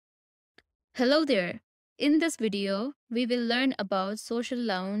Hello there. In this video, we will learn about social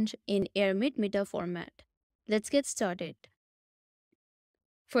lounge in Airmeet meta format. Let's get started.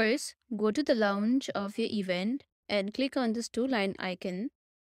 First, go to the lounge of your event and click on this two-line icon.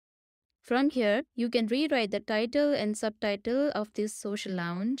 From here, you can rewrite the title and subtitle of this social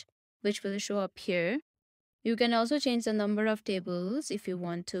lounge, which will show up here. You can also change the number of tables if you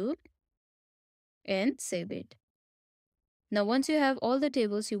want to, and save it. Now, once you have all the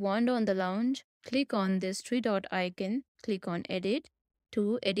tables you want on the lounge, click on this three dot icon, click on Edit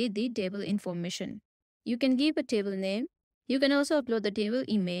to edit the table information. You can give a table name. You can also upload the table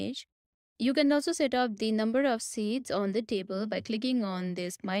image. You can also set up the number of seats on the table by clicking on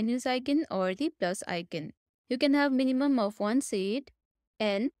this minus icon or the plus icon. You can have minimum of 1 seat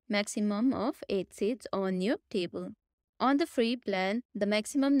and maximum of 8 seats on your table. On the free plan, the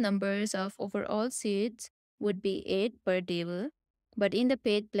maximum numbers of overall seats would be 8 per table, but in the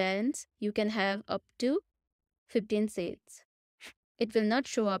paid plans, you can have up to 15 seats. It will not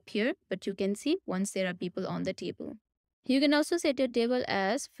show up here, but you can see once there are people on the table. You can also set your table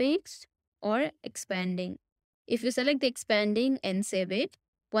as fixed or expanding. If you select the expanding and save it,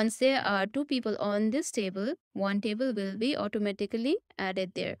 once there are 2 people on this table, 1 table will be automatically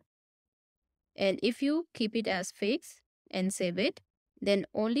added there. And if you keep it as fixed and save it, then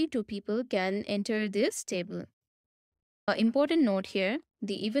only 2 people can enter this table. An important note here,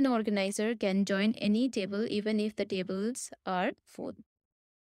 the event organizer can join any table even if the tables are full.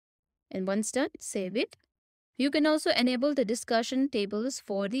 And once done, save it. You can also enable the discussion tables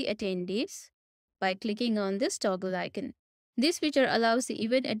for the attendees by clicking on this toggle icon. This feature allows the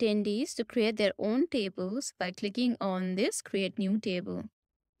event attendees to create their own tables by clicking on this Create New Table.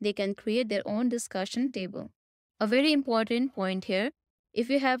 They can create their own discussion table. A very important point here, if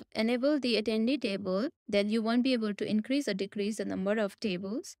you have enabled the attendee table, then you won't be able to increase or decrease the number of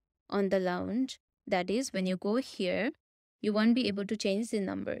tables on the lounge. That is, when you go here, you won't be able to change the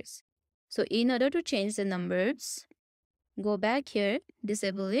numbers. So in order to change the numbers, go back here,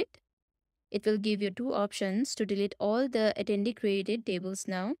 disable it. It will give you 2 options to delete all the attendee created tables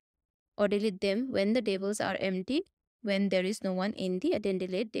now, or delete them when the tables are empty, when there is no one in the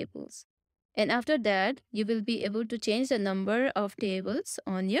attendee tables. And after that, you will be able to change the number of tables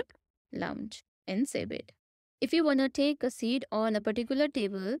on your lounge and save it. If you want to take a seat on a particular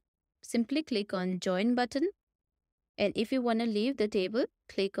table, simply click on Join button. And if you want to leave the table,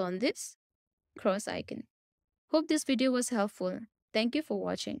 click on this cross icon. Hope this video was helpful. Thank you for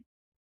watching.